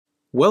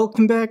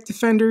Welcome back,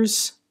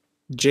 Defenders.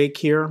 Jake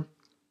here.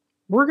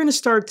 We're going to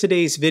start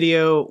today's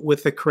video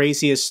with the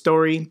craziest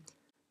story.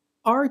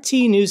 RT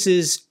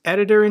News'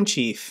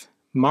 editor-in-chief,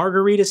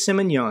 Margarita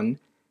Simonyan,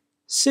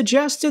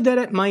 suggested that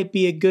it might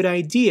be a good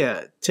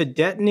idea to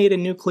detonate a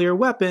nuclear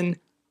weapon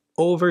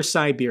over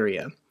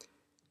Siberia.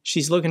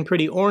 She's looking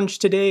pretty orange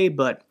today,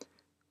 but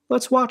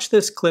let's watch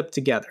this clip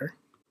together.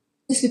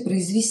 Если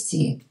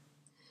произвести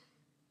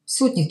в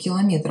сотнях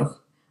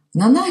километрах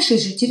на нашей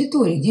же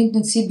территории, где-нибудь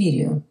над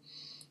Сибирью,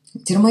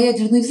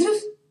 термоядерный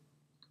взрыв,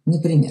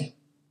 например,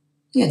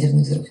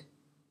 ядерный взрыв,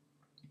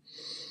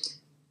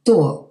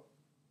 то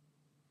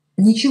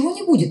ничего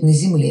не будет на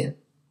Земле.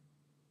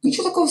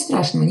 Ничего такого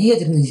страшного, ни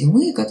ядерной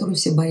зимы, которую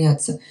все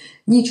боятся,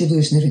 ни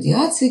чудовищной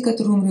радиации,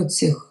 которая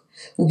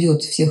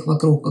убьет всех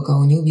вокруг, а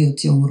кого не убьют,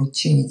 те умрут в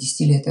течение 10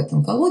 лет от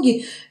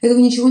онкологии. Этого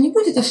ничего не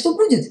будет. А что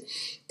будет?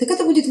 Так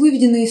это будет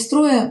выведена из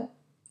строя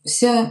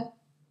вся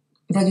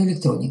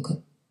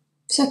радиоэлектроника,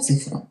 вся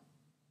цифра,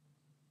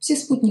 все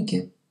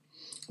спутники.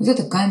 Вот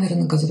эта камера,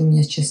 на которую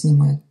меня сейчас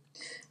снимают,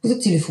 вот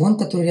этот телефон,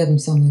 который рядом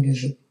со мной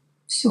лежит.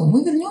 Все,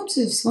 мы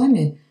вернемся с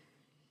вами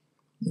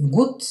в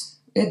год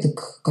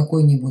эдак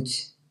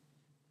какой-нибудь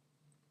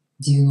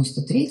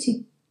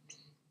 93-й,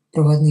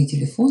 проводные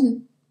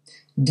телефоны,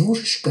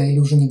 двушечка или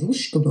уже не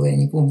двушечка была, я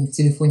не помню, в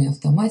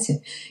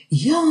телефоне-автомате.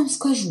 Я вам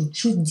скажу,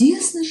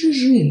 чудесно же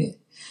жили.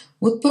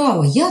 Вот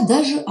право, я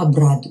даже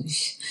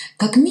обрадуюсь.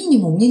 Как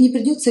минимум, мне не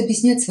придется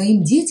объяснять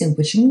своим детям,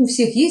 почему у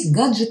всех есть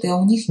гаджеты, а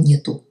у них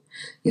нету.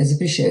 Я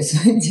запрещаю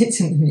своим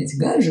детям иметь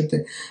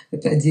гаджеты.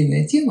 Это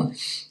отдельная тема.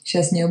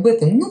 Сейчас не об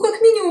этом. Ну,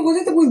 как минимум, вот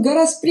это будет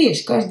гора с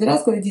плеч. Каждый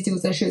раз, когда дети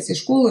возвращаются из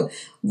школы,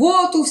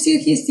 вот у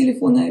всех есть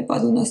телефон, а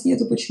iPad у нас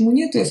нету. Почему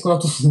нету? Я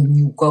сказала,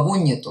 ни у кого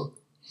нету.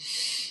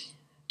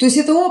 То есть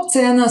эта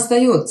опция, она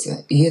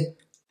остается.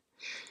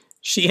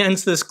 She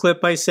ends this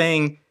clip by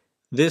saying,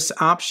 "This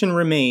option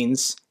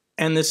remains,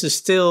 and this is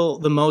still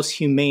the most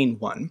humane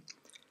one."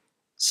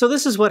 So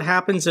this is what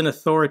happens in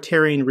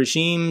authoritarian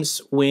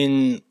regimes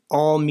when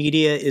all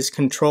media is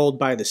controlled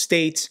by the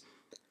state.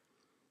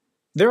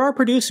 There are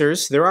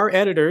producers, there are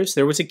editors,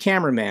 there was a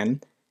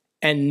cameraman,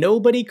 and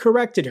nobody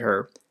corrected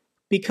her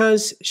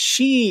because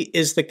she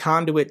is the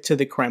conduit to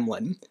the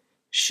Kremlin.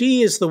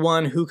 She is the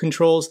one who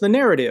controls the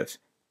narrative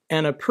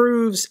and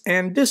approves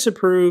and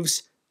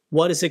disapproves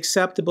what is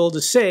acceptable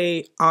to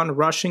say on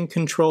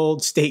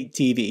Russian-controlled state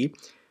TV.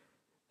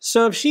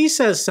 So if she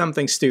says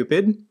something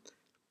stupid,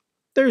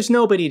 there's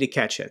nobody to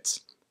catch it.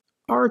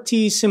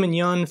 RT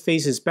Simonyan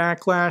faces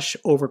backlash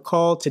over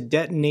call to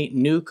detonate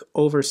nuke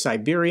over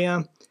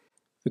Siberia.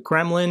 The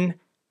Kremlin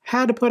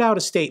had to put out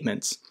a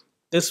statement.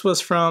 This was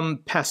from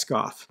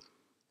Peskov.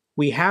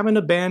 "We haven't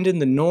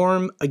abandoned the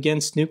norm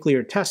against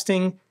nuclear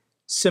testing.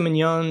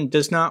 Simonyan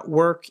does not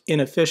work in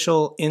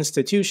official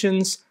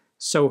institutions,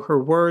 so her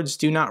words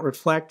do not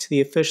reflect the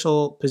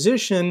official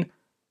position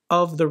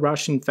of the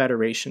Russian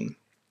Federation."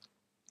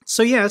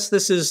 So yes,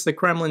 this is the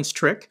Kremlin's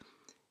trick.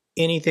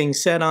 Anything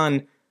said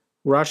on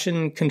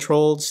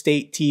Russian-controlled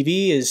state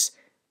TV is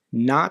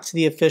not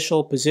the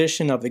official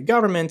position of the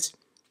government,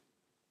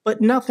 but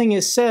nothing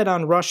is said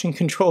on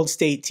Russian-controlled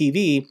state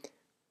TV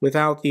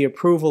without the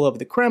approval of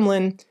the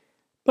Kremlin,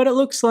 but it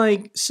looks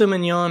like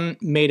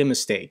Simonyan made a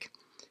mistake.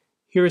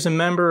 Here's a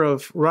member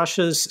of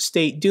Russia's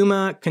State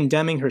Duma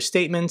condemning her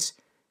statement.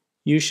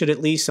 "You should at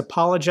least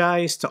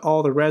apologize to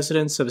all the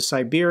residents of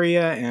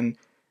Siberia and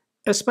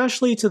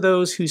especially to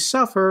those who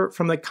suffer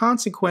from the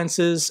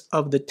consequences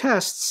of the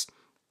tests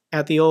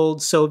at the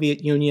old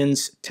Soviet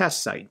Union's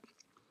test site."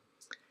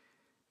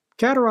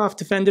 Kadyrov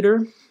defended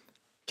her.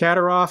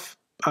 Kadyrov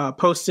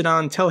posted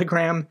on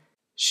Telegram,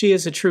 "She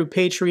is a true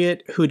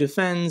patriot who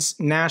defends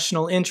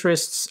national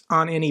interests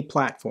on any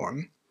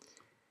platform."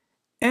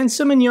 And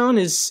Simonyan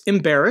is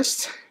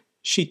embarrassed.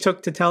 She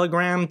took to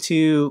Telegram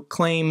to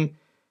claim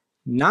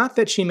not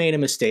that she made a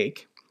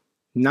mistake,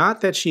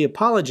 not that she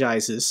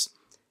apologizes,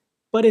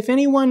 but if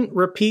anyone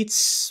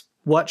repeats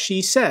what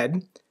she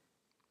said,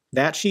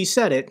 that she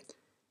said it,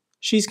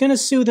 she's going to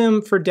sue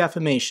them for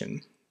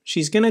defamation.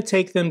 She's going to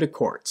take them to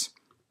court.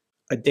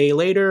 A day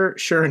later,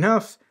 sure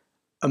enough,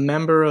 a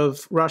member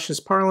of Russia's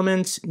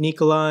parliament,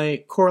 Nikolai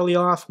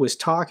Korolyov, was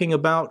talking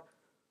about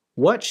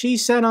what she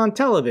said on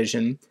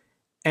television,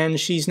 and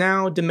she's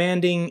now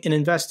demanding an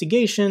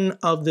investigation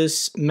of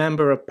this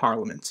member of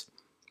parliament.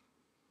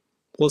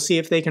 We'll see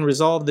if they can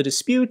resolve the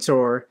dispute,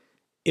 or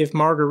if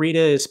Margarita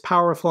is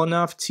powerful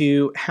enough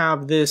to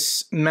have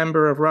this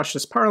member of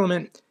Russia's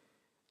parliament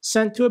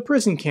sent to a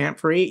prison camp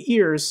for 8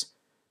 years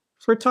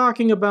for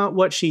talking about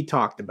what she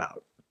talked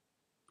about.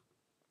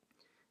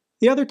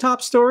 The other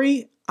top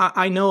story,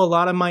 I know a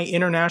lot of my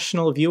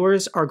international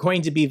viewers are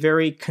going to be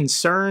very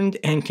concerned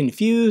and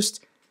confused.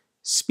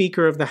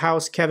 Speaker of the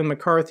House Kevin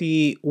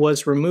McCarthy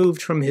was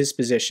removed from his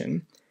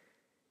position.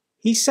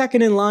 He's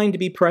second in line to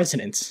be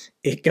president.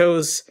 It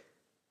goes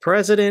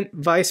President,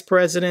 Vice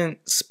President,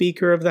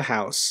 Speaker of the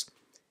House.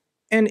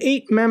 And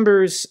 8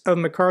 members of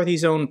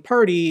McCarthy's own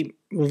party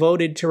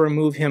voted to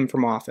remove him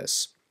from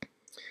office.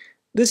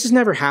 This has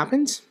never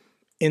happened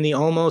in the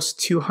almost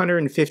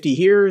 250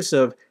 years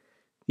of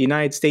the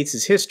United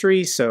States'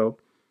 history, so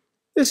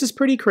this is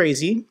pretty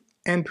crazy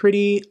and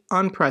pretty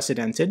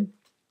unprecedented.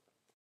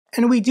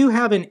 And we do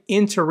have an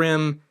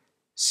interim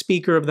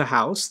Speaker of the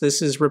House.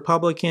 This is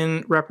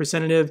Republican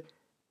Representative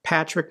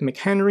Patrick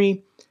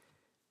McHenry,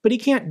 but he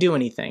can't do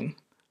anything.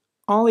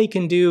 All he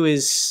can do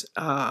is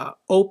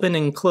open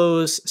and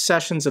close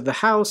sessions of the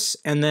House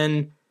and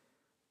then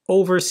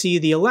oversee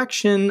the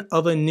election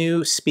of a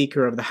new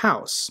Speaker of the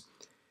House.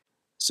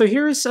 So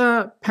here's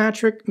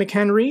Patrick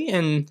McHenry,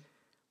 and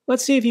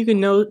let's see if you can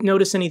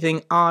notice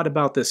anything odd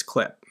about this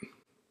clip.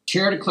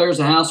 Chair declares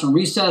the House in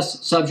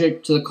recess,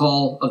 subject to the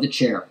call of the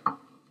chair.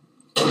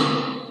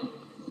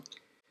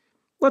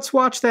 Let's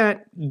watch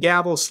that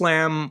gavel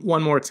slam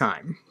one more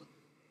time.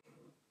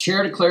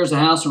 Chair declares the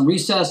House in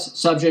recess,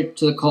 subject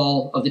to the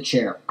call of the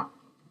chair.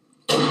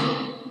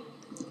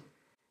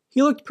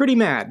 He looked pretty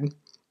mad.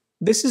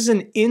 This is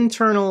an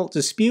internal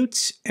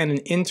dispute and an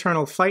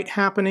internal fight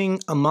happening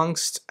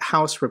amongst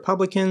House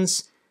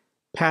Republicans.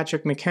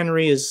 Patrick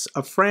McHenry is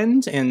a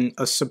friend and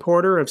a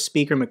supporter of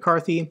Speaker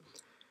McCarthy.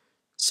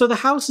 So the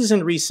House is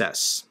in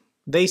recess.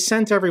 They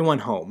sent everyone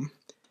home.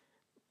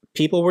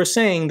 People were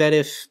saying that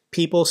if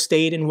people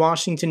stayed in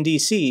Washington,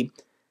 D.C.,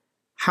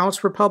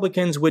 House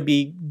Republicans would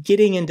be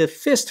getting into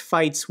fist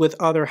fights with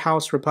other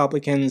House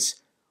Republicans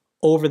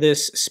over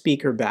this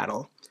speaker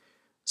battle.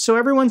 So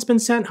everyone's been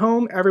sent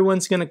home.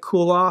 Everyone's going to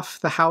cool off.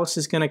 The House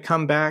is going to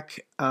come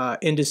back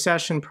into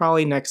session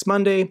probably next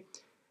Monday.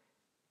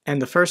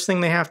 And the first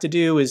thing they have to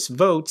do is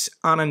vote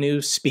on a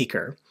new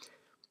speaker.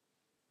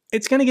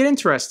 It's going to get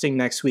interesting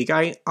next week.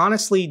 I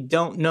honestly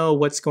don't know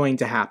what's going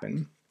to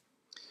happen.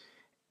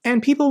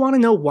 And people want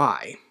to know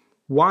why.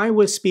 Why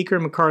was Speaker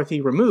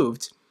McCarthy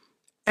removed?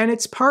 And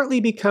it's partly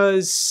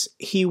because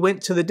he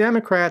went to the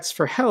Democrats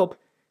for help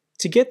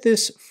to get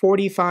this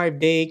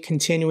 45-day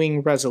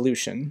continuing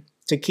resolution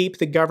to keep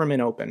the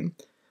government open.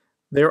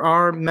 There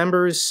are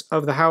members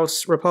of the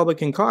House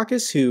Republican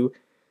caucus who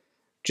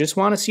just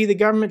want to see the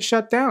government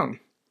shut down.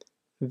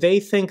 They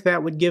think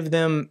that would give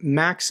them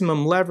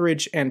maximum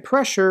leverage and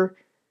pressure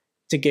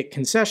to get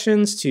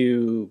concessions,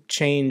 to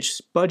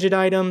change budget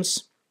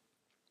items.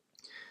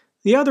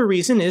 The other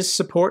reason is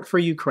support for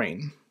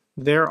Ukraine.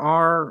 There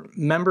are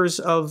members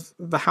of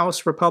the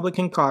House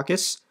Republican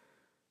caucus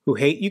who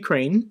hate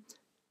Ukraine,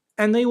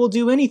 and they will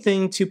do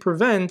anything to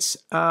prevent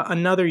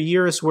another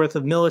year's worth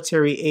of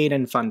military aid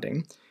and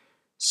funding.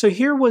 So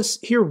here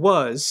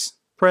was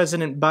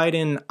President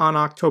Biden on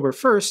October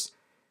 1st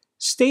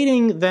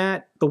stating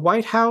that the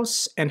White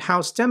House and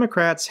House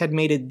Democrats had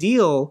made a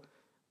deal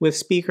with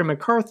Speaker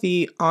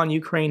McCarthy on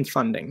Ukraine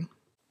funding.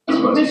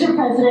 Mr.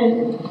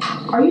 President,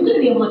 are you going to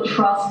be able to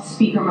trust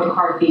Speaker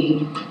McCarthy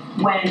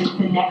when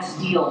the next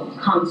deal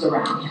comes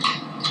around?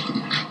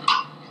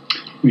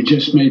 We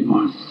just made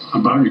one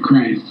about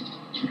Ukraine,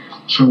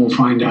 so we'll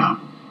find out.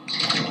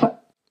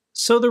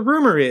 So the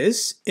rumor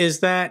is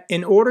that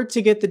in order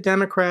to get the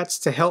Democrats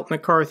to help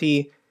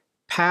McCarthy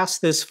pass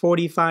this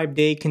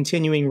 45-day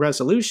continuing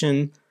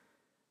resolution,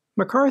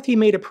 McCarthy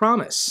made a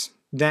promise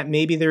that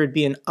maybe there would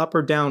be an up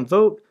or down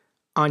vote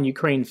on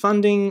Ukraine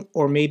funding,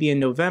 or maybe in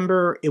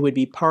November it would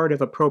be part of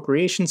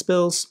appropriations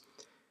bills.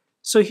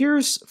 So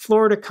here's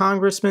Florida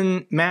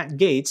Congressman Matt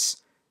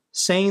Gaetz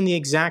saying the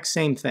exact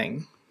same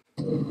thing.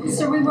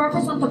 So we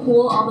represent the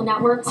pool on the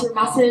networks. Your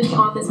message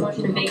on this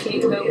motion to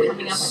vacate vote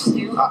coming up at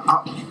 2?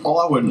 All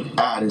I would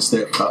add is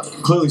that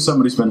clearly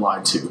somebody's been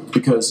lied to,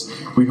 because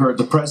we heard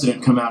the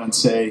president come out and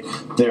say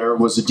there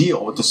was a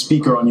deal with the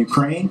speaker on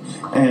Ukraine,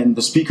 and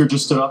the speaker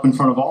just stood up in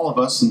front of all of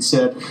us and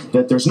said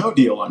that there's no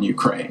deal on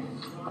Ukraine.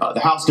 The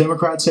House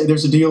Democrats say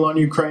there's a deal on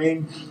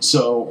Ukraine,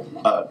 so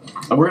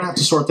we're going to have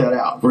to sort that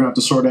out. We're going to have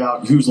to sort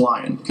out who's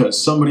lying,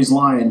 because somebody's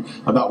lying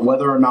about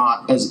whether or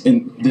not, as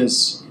in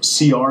this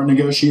CR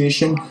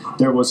negotiation,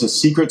 there was a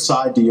secret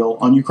side deal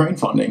on Ukraine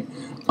funding.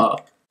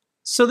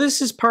 So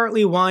this is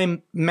partly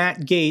why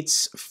Matt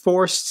Gaetz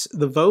forced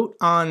the vote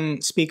on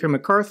Speaker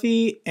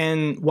McCarthy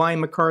and why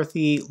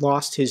McCarthy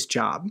lost his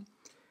job.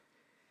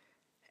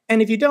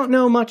 And if you don't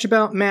know much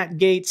about Matt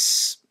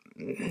Gaetz,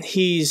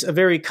 he's a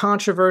very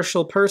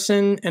controversial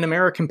person in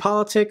American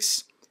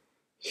politics.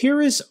 Here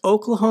is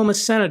Oklahoma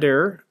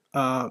Senator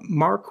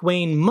Mark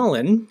Wayne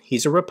Mullen,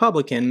 he's a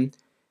Republican,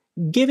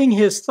 giving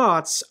his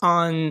thoughts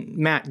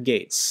on Matt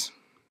Gaetz.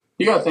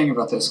 You got to think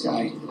about this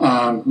guy.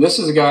 This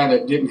is a guy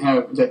that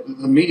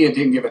the media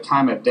didn't give a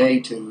time of day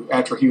to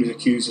after he was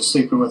accused of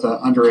sleeping with an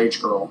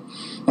underage girl.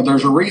 And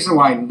there's a reason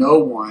why no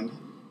one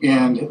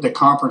in the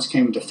conference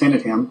came and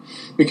defended him,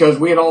 because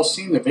we had all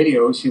seen the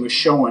videos he was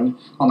showing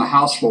on the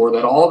House floor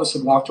that all of us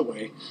had walked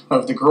away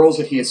of the girls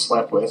that he had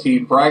slept with.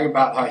 He'd brag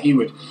about how he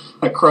would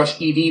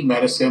crush ED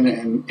medicine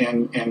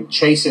and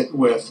chase it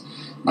with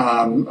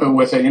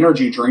an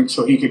energy drink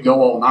so he could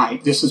go all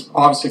night. This is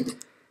obviously...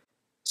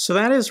 So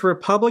that is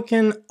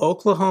Republican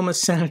Oklahoma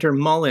Senator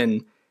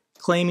Mullen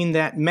claiming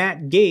that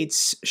Matt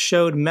Gaetz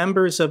showed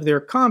members of their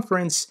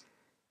conference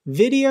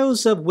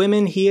videos of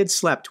women he had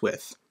slept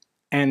with,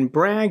 and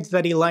bragged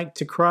that he liked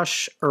to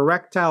crush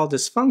erectile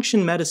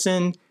dysfunction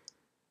medicine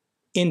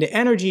into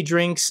energy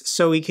drinks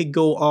so he could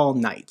go all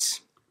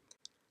night.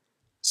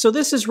 So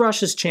this is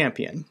Russia's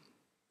champion.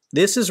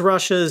 This is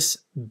Russia's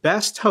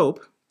best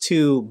hope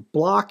to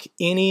block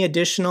any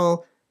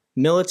additional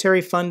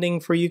military funding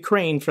for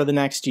Ukraine for the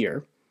next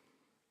year.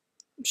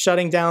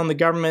 Shutting down the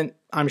government,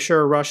 I'm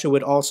sure Russia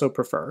would also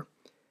prefer.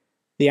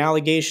 The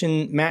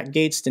allegation Matt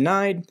Gaetz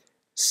denied: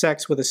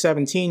 sex with a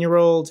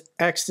 17-year-old,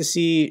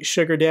 ecstasy,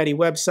 sugar daddy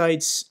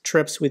websites,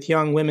 trips with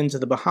young women to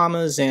the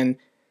Bahamas, and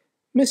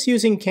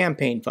misusing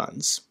campaign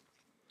funds.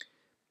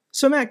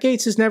 So Matt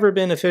Gaetz has never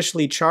been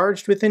officially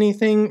charged with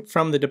anything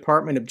from the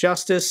Department of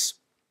Justice.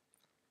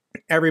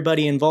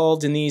 Everybody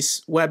involved in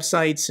these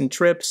websites and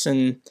trips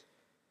and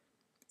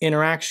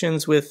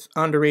interactions with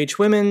underage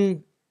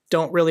women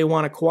don't really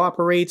want to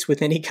cooperate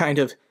with any kind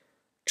of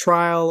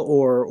trial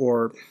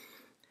or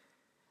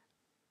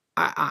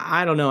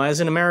I don't know. As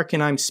an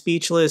American, I'm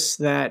speechless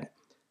that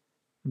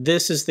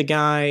this is the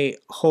guy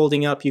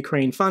holding up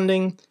Ukraine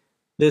funding.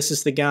 This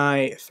is the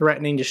guy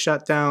threatening to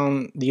shut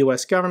down the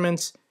U.S.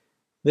 government.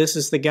 This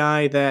is the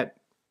guy that,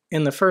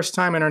 in the first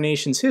time in our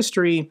nation's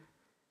history,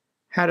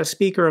 had a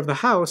Speaker of the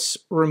House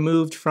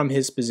removed from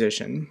his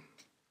position.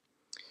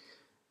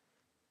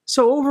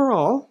 So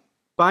overall,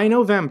 by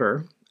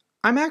November,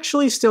 I'm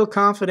actually still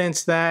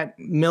confident that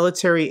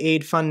military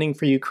aid funding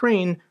for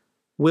Ukraine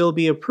will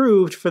be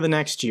approved for the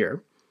next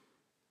year.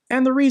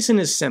 And the reason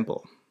is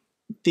simple.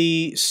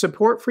 The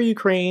support for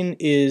Ukraine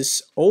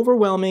is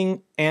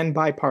overwhelming and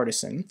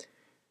bipartisan.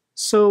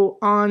 So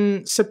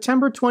on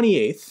September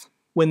 28th,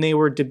 when they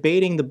were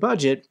debating the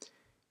budget,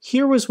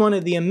 here was one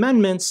of the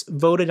amendments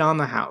voted on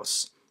the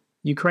House: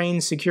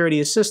 Ukraine Security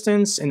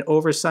Assistance and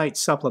Oversight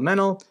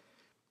Supplemental.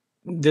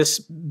 This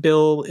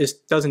bill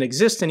doesn't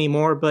exist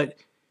anymore, but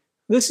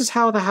this is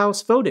how the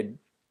House voted.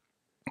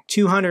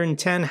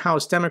 210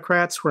 House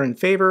Democrats were in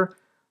favor,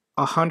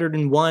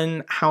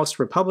 101 House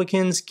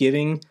Republicans,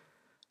 giving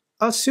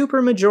a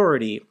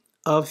supermajority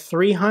of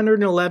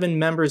 311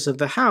 members of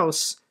the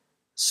House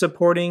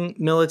supporting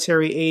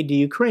military aid to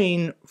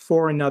Ukraine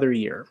for another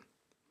year.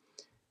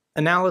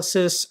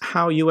 Analysis: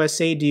 how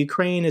U.S. aid to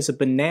Ukraine is a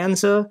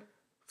bonanza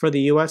for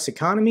the U.S.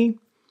 economy.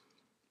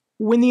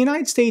 When the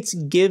United States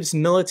gives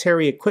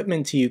military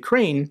equipment to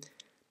Ukraine,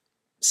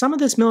 some of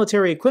this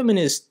military equipment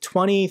is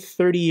 20,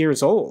 30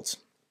 years old.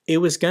 It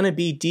was going to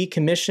be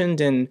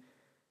decommissioned and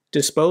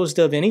disposed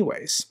of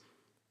anyways.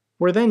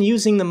 We're then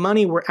using the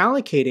money we're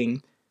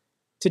allocating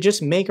to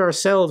just make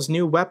ourselves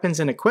new weapons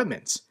and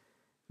equipment.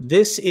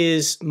 This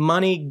is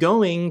money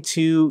going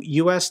to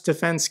U.S.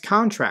 defense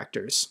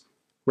contractors: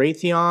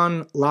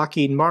 Raytheon,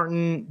 Lockheed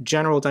Martin,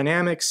 General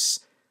Dynamics,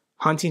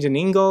 Huntington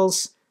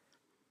Ingalls.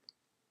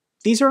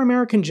 These are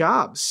American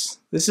jobs.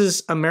 This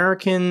is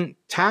American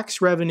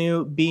tax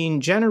revenue being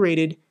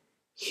generated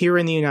here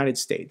in the United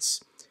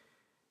States.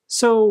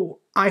 So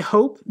I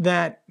hope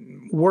that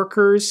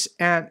workers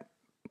at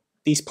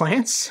these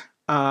plants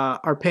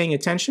are paying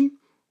attention.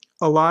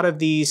 A lot of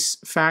these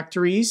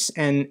factories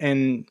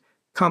and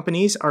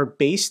companies are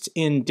based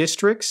in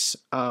districts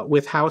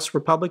with House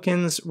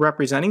Republicans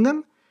representing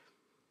them.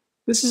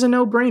 This is a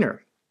no-brainer.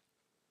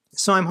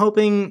 So I'm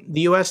hoping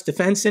the U.S.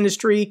 defense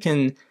industry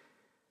can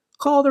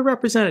call their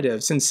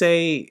representatives and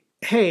say,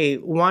 hey,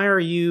 why are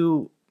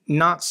you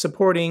not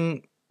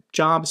supporting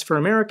jobs for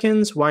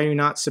Americans? Why are you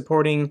not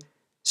supporting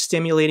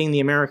stimulating the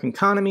American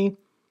economy?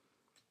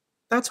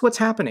 That's what's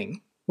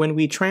happening when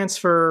we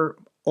transfer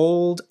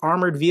old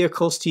armored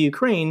vehicles to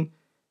Ukraine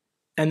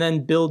and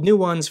then build new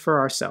ones for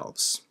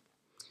ourselves.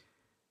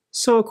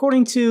 So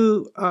according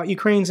to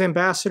Ukraine's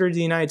ambassador to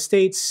the United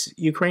States,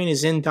 Ukraine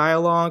is in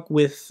dialogue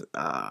with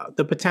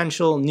the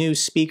potential new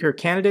speaker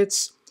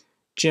candidates: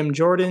 Jim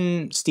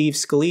Jordan, Steve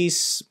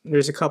Scalise,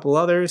 there's a couple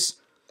others.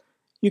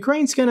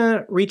 Ukraine's going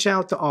to reach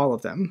out to all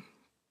of them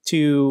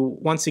to,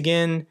 once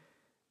again,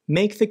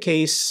 make the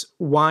case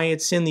why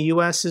it's in the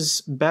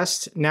U.S.'s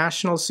best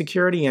national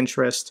security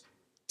interest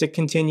to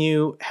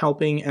continue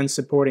helping and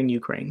supporting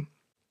Ukraine.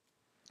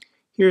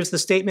 Here's the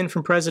statement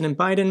from President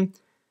Biden.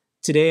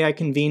 Today I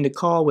convened a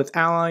call with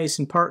allies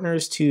and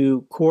partners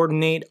to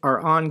coordinate our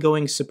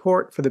ongoing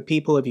support for the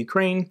people of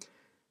Ukraine.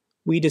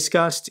 We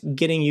discussed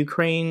getting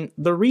Ukraine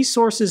the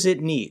resources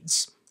it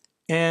needs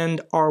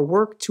and our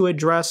work to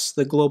address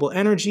the global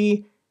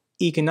energy,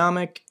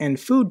 economic, and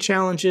food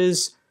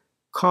challenges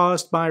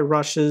caused by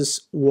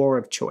Russia's war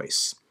of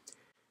choice.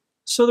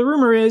 So the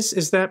rumor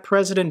is that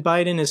President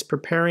Biden is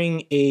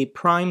preparing a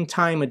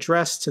primetime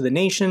address to the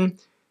nation.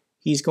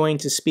 He's going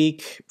to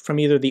speak from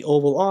either the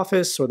Oval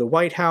Office or the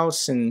White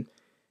House and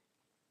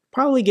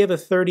probably give a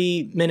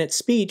 30-minute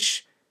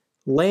speech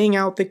laying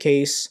out the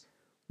case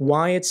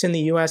why it's in the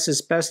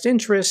U.S.'s best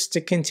interest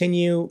to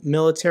continue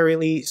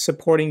militarily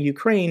supporting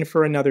Ukraine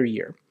for another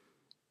year.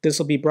 This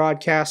will be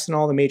broadcast on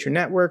all the major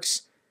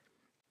networks.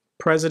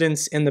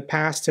 Presidents in the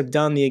past have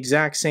done the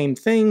exact same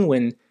thing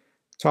when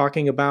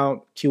talking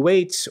about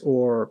Kuwait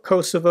or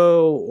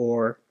Kosovo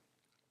or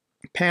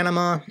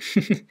Panama.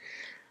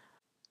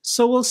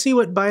 So we'll see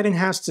what Biden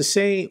has to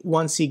say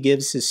once he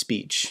gives his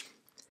speech.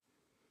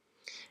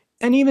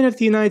 And even if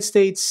the United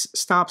States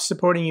stops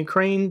supporting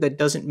Ukraine, that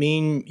doesn't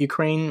mean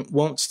Ukraine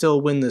won't still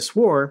win this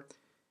war.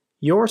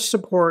 Your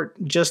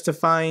support just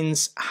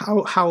defines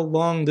how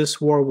long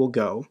this war will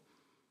go,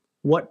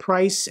 what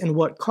price and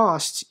what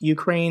cost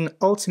Ukraine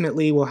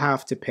ultimately will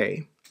have to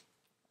pay.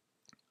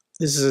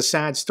 This is a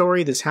sad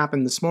story. This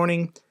happened this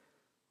morning.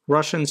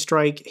 Russian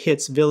strike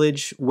hits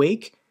village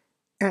Wake.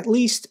 At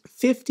least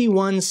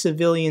 51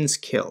 civilians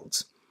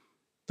killed.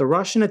 The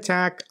Russian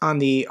attack on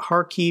the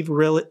Kharkiv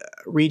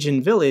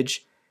region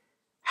village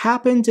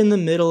happened in the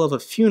middle of a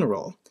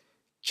funeral,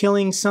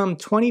 killing some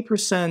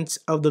 20%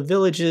 of the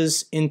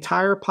village's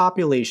entire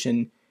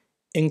population,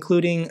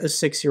 including a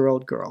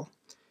 6-year-old girl.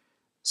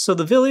 So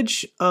the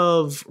village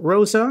of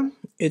Hroza,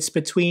 it's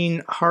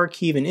between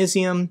Kharkiv and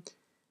Izium.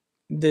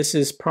 This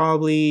is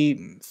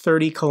probably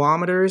 30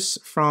 kilometers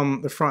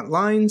from the front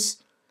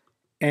lines,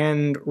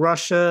 and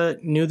Russia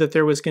knew that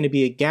there was going to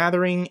be a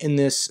gathering in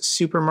this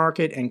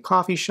supermarket and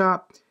coffee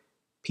shop.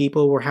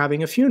 People were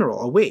having a funeral,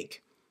 a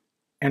wake,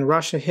 and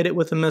Russia hit it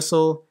with a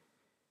missile,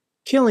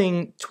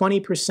 killing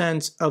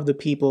 20% of the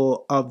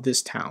people of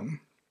this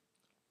town.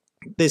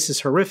 This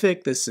is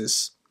horrific. This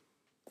is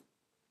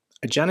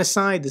a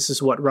genocide. This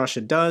is what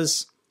Russia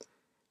does.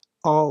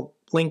 I'll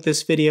link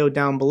this video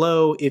down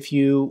below if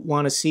you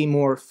want to see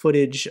more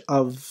footage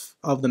of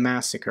the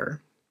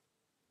massacre.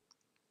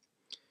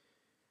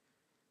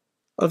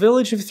 A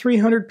village of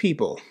 300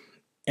 people,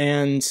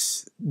 and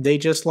they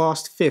just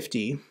lost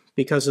 50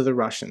 because of the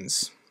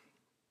Russians.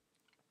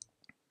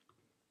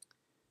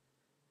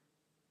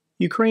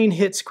 Ukraine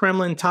hits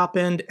Kremlin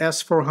top-end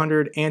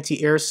S-400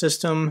 anti-air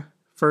system,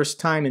 first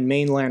time in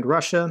mainland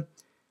Russia.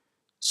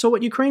 So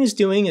what Ukraine is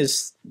doing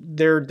is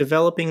they're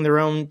developing their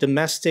own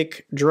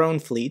domestic drone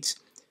fleet,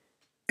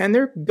 and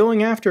they're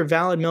going after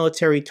valid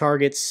military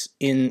targets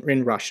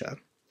in Russia.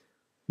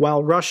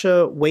 While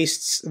Russia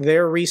wastes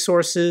their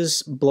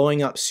resources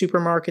blowing up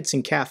supermarkets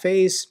and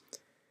cafes,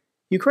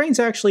 Ukraine's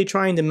actually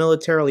trying to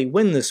militarily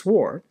win this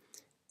war,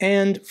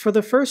 and for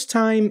the first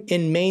time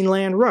in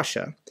mainland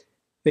Russia,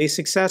 they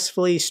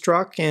successfully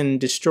struck and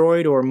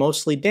destroyed or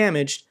mostly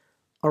damaged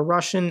a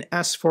Russian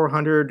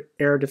S-400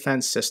 air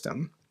defense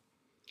system.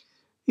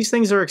 These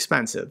things are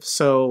expensive,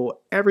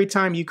 so every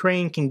time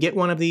Ukraine can get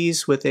one of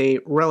these with a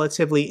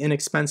relatively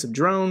inexpensive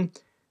drone,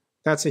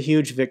 that's a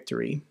huge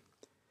victory.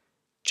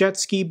 Jet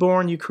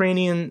ski-borne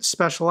Ukrainian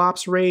special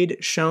ops raid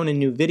shown in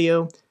new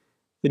video.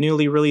 The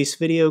newly released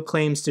video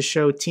claims to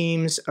show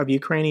teams of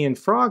Ukrainian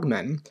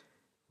frogmen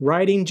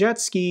riding jet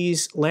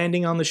skis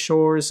landing on the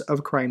shores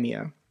of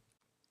Crimea.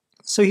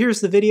 So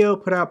here's the video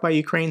put out by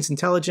Ukraine's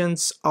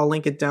intelligence. I'll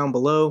link it down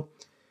below.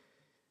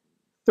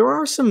 There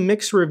are some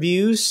mixed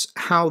reviews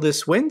how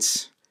this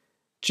went.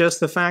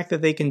 Just the fact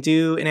that they can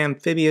do an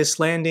amphibious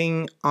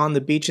landing on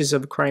the beaches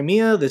of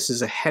Crimea, this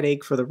is a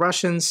headache for the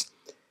Russians.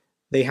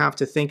 They have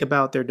to think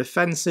about their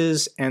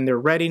defenses and their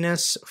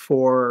readiness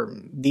for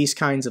these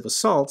kinds of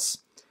assaults.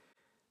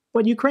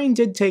 But Ukraine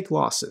did take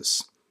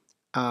losses.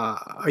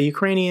 A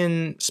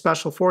Ukrainian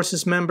Special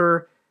Forces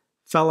member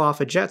fell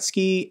off a jet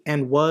ski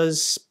and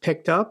was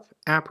picked up,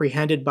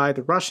 apprehended by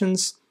the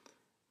Russians.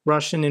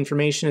 Russian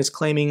information is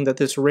claiming that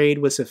this raid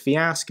was a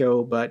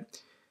fiasco, but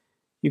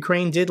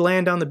Ukraine did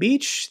land on the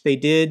beach. They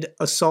did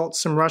assault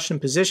some Russian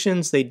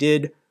positions. They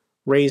did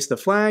raise the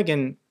flag,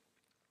 and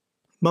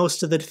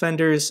most of the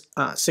defenders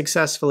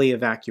successfully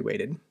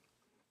evacuated.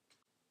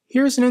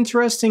 Here's an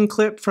interesting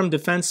clip from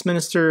Defense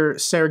Minister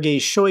Sergei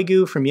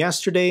Shoigu from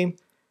yesterday,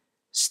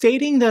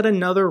 stating that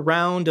another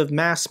round of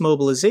mass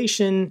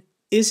mobilization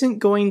isn't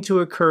going to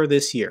occur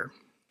this year.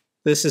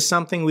 This is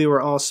something we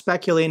were all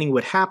speculating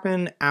would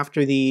happen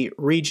after the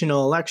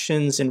regional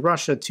elections in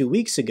Russia 2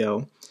 weeks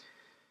ago,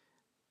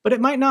 but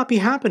it might not be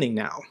happening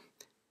now.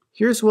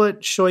 Here's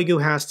what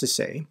Shoigu has to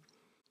say.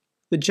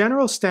 The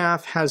General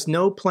Staff has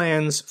no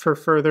plans for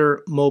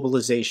further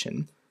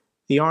mobilization.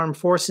 The armed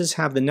forces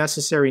have the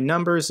necessary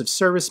numbers of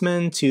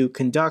servicemen to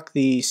conduct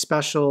the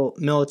special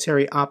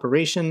military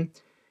operation.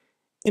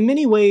 In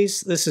many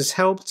ways, this is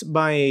helped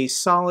by a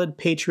solid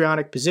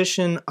patriotic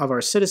position of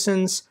our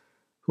citizens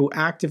who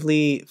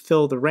actively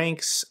fill the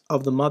ranks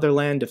of the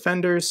motherland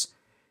defenders.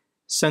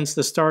 Since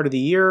the start of the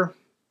year,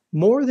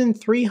 more than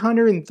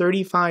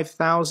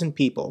 335,000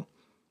 people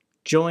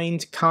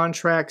joined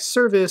contract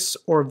service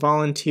or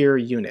volunteer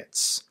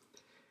units.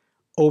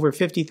 Over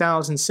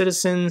 50,000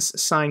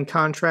 citizens signed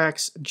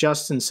contracts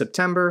just in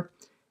September.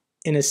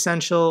 An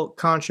essential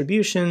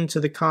contribution to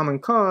the common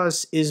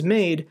cause is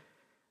made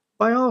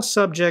by all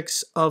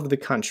subjects of the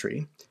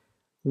country.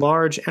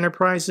 Large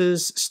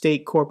enterprises,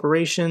 state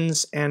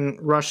corporations,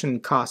 and Russian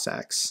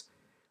Cossacks.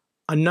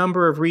 A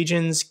number of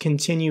regions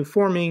continue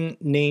forming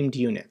named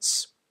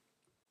units.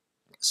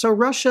 So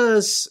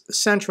Russia's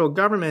central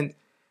government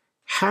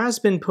has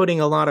been putting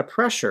a lot of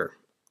pressure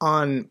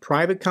on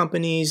private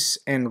companies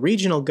and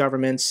regional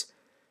governments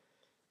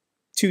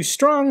to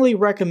strongly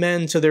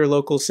recommend to their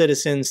local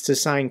citizens to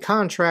sign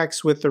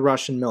contracts with the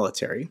Russian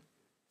military.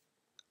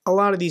 A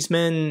lot of these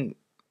men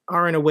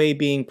are in a way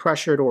being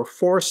pressured or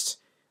forced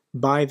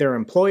by their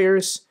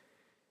employers,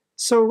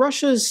 so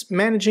Russia's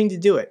managing to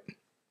do it.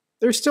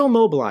 They're still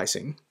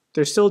mobilizing.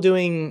 They're still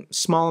doing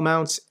small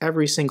amounts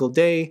every single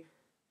day,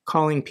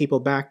 calling people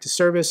back to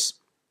service.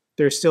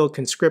 They're still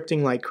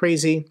conscripting like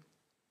crazy.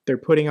 They're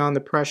putting on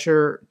the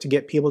pressure to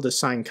get people to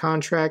sign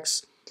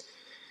contracts.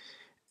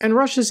 And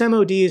Russia's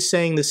MOD is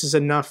saying this is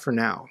enough for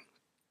now.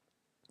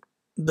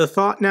 The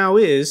thought now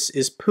is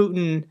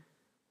Putin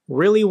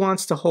really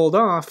wants to hold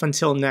off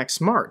until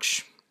next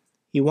March.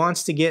 He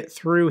wants to get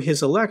through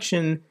his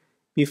election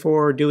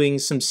before doing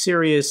some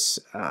serious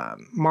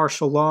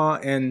martial law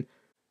and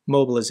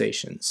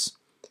mobilizations.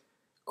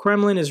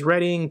 Kremlin is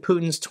readying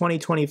Putin's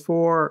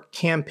 2024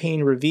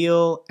 campaign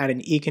reveal at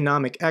an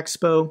economic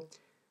expo.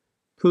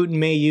 Putin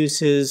may use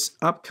his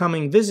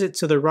upcoming visit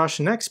to the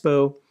Russian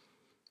expo,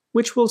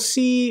 which will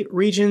see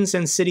regions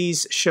and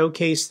cities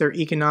showcase their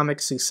economic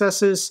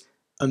successes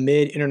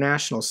amid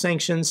international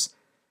sanctions,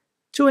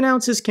 to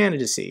announce his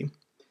candidacy.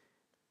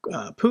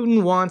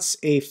 Putin wants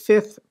a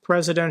 5th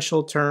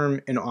presidential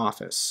term in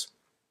office.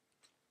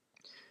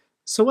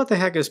 So what the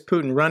heck is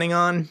Putin running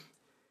on?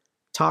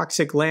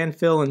 Toxic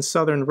landfill in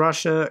southern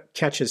Russia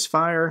catches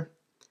fire.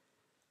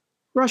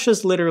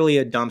 Russia's literally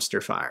a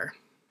dumpster fire.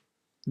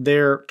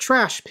 Their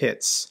trash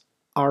pits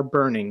are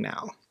burning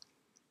now.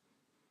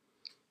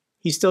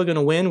 He's still going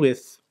to win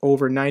with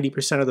over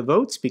 90% of the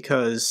votes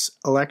because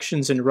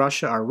elections in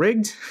Russia are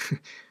rigged.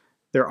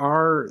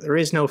 There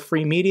is no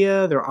free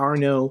media. There are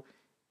no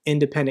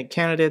independent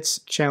candidates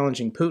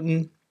challenging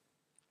Putin.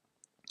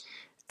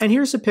 And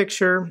here's a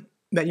picture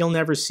that you'll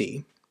never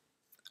see.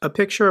 A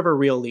picture of a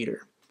real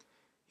leader.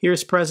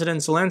 Here's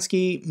President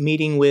Zelensky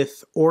meeting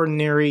with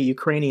ordinary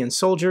Ukrainian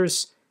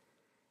soldiers.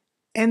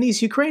 And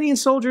these Ukrainian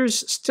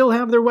soldiers still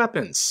have their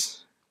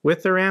weapons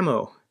with their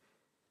ammo,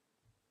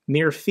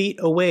 mere feet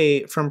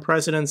away from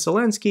President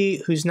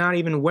Zelensky, who's not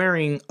even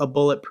wearing a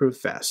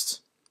bulletproof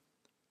vest.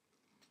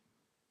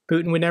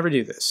 Putin would never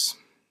do this.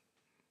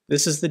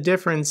 This is the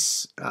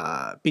difference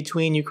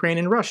between Ukraine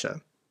and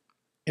Russia,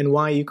 and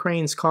why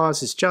Ukraine's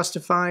cause is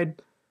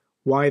justified,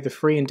 why the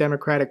free and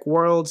democratic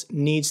world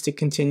needs to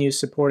continue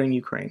supporting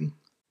Ukraine.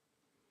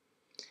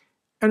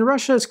 And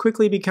Russia is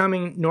quickly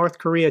becoming North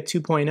Korea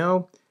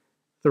 2.0.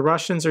 The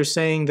Russians are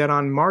saying that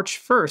on March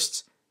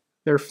 1st,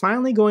 they're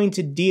finally going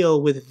to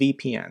deal with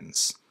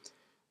VPNs.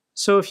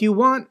 So if you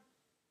want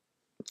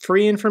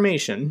free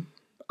information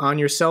on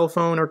your cell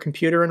phone or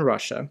computer in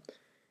Russia,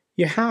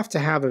 you have to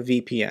have a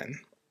VPN.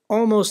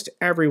 Almost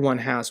everyone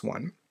has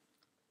one.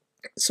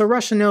 So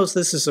Russia knows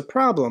this is a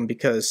problem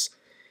because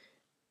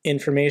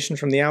information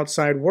from the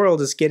outside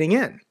world is getting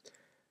in.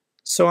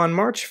 So on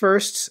March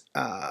 1st,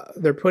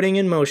 they're putting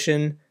in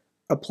motion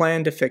a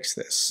plan to fix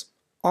this.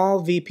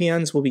 All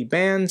VPNs will be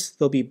banned,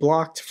 they'll be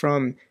blocked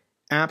from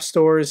app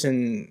stores,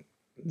 and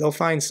they'll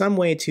find some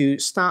way to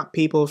stop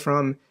people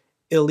from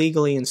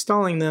illegally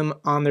installing them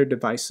on their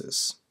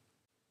devices.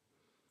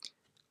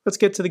 Let's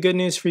get to the good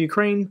news for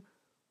Ukraine.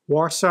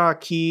 Warsaw,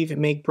 Kyiv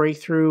make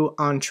breakthrough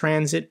on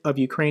transit of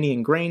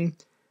Ukrainian grain.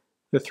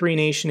 The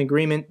three-nation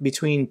agreement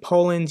between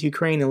Poland,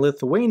 Ukraine, and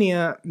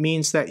Lithuania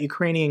means that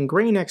Ukrainian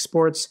grain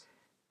exports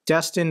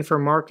destined for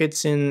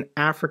markets in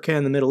Africa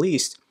and the Middle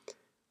East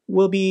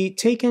will be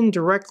taken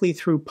directly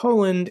through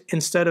Poland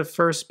instead of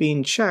first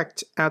being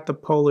checked at the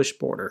Polish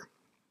border.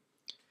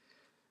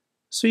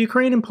 So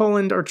Ukraine and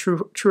Poland are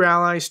true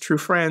allies, true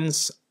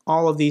friends.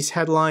 All of these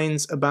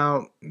headlines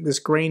about this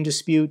grain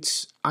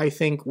dispute, I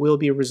think, will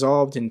be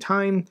resolved in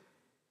time,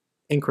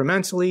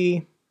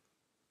 incrementally,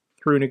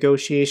 through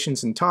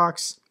negotiations and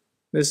talks.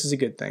 This is a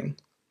good thing.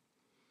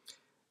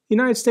 The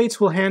United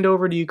States will hand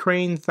over to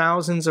Ukraine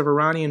thousands of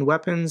Iranian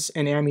weapons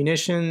and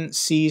ammunition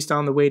seized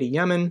on the way to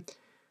Yemen.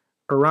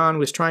 Iran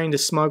was trying to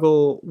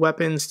smuggle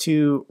weapons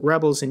to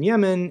rebels in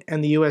Yemen,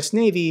 and the U.S.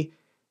 Navy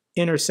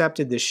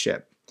intercepted this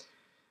ship.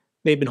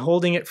 They've been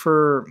holding it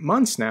for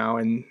months now,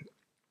 and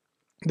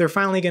they're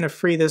finally going to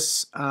free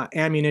this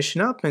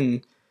ammunition up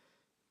and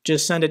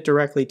just send it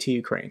directly to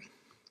Ukraine.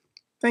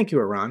 Thank you,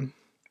 Iran.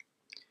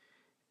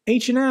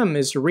 H&M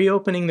is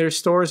reopening their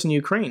stores in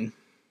Ukraine.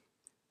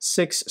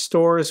 6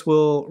 stores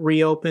will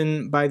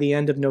reopen by the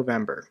end of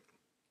November.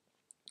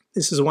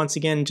 This is once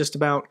again just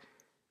about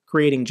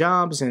creating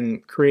jobs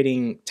and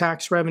creating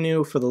tax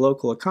revenue for the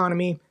local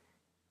economy.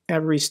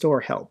 Every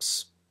store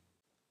helps.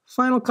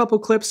 Final couple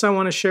clips I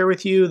want to share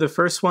with you. The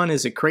first one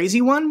is a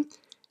crazy one,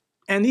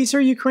 and these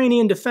are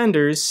Ukrainian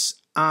defenders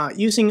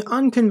using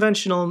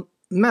unconventional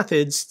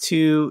methods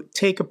to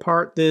take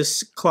apart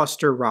this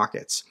cluster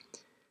rockets.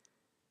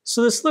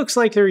 So this looks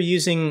like they're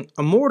using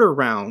a mortar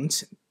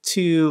round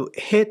to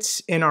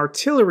hit an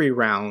artillery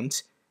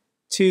round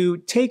to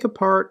take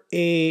apart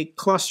a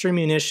cluster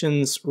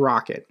munitions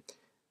rocket.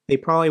 They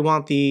probably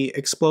want the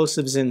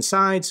explosives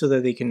inside so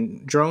that they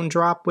can drone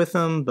drop with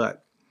them,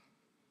 but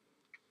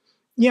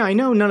yeah, I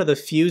know none of the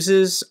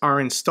fuses are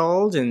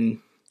installed, and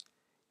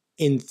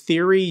in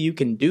theory you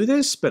can do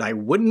this, but I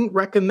wouldn't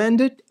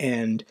recommend it,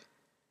 and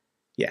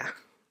yeah,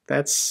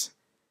 that's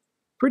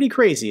pretty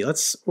crazy.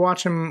 Let's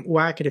watch them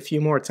whack it a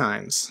few more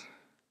times.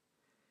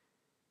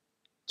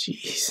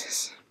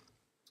 Jesus.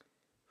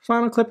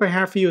 Final clip I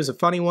have for you is a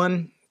funny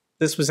one.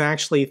 This was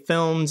actually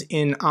filmed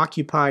in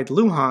occupied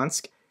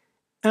Luhansk,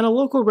 and a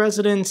local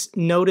resident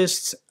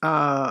noticed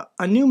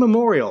a new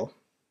memorial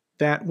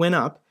that went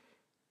up,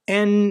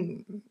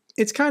 and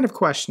it's kind of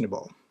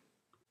questionable.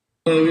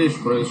 Такая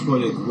вещь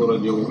происходит в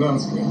городе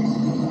Луганске.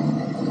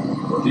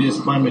 Вот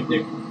есть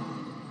памятник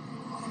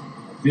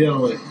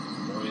Первой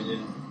войне,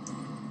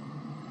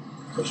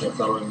 точнее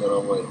Второй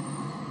мировой.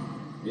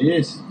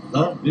 Есть,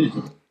 да,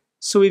 видите?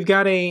 So we've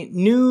got a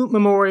new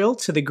memorial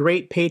to the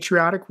Great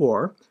Patriotic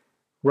War.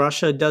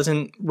 Russia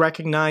doesn't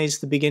recognize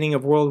the beginning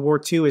of World War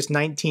II as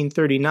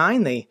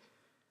 1939. They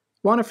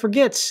want to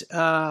forget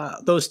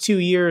those 2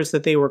 years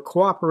that they were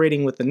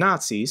cooperating with the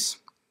Nazis.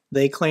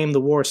 They claim the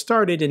war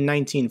started in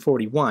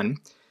 1941.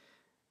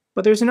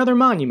 But there's another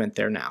monument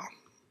there now.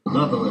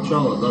 Дата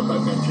начала, дата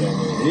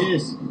окончания.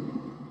 Есть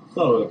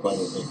второй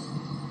памятник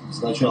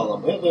с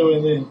началом этой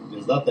войны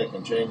и с датой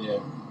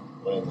окончания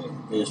войны.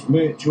 То есть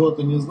мы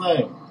чего-то не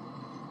знаем,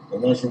 и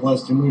наши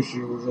власти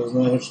имущие уже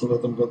знают, что в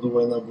этом году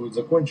война будет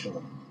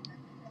закончена.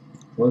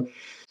 Вот.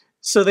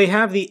 So they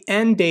have the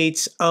end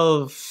dates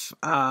of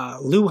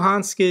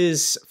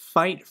Luhansk's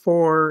fight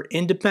for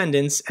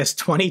independence as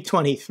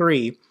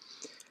 2023.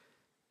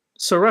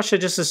 So Russia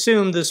just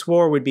assumed this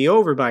war would be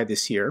over by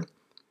this year.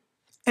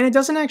 And it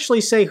doesn't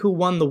actually say who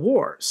won the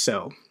war,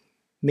 so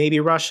maybe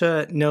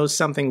Russia knows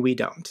something we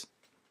don't.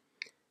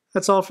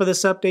 That's all for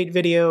this update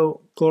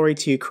video. Glory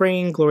to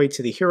Ukraine, glory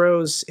to the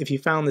heroes. If you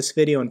found this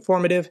video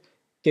informative,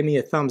 give me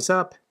a thumbs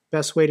up.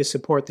 Best way to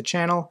support the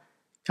channel.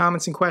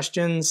 Comments and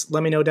questions,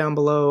 let me know down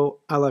below.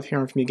 I love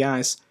hearing from you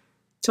guys.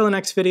 Till the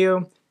next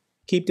video,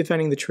 keep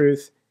defending the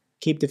truth,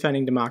 keep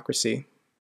defending democracy.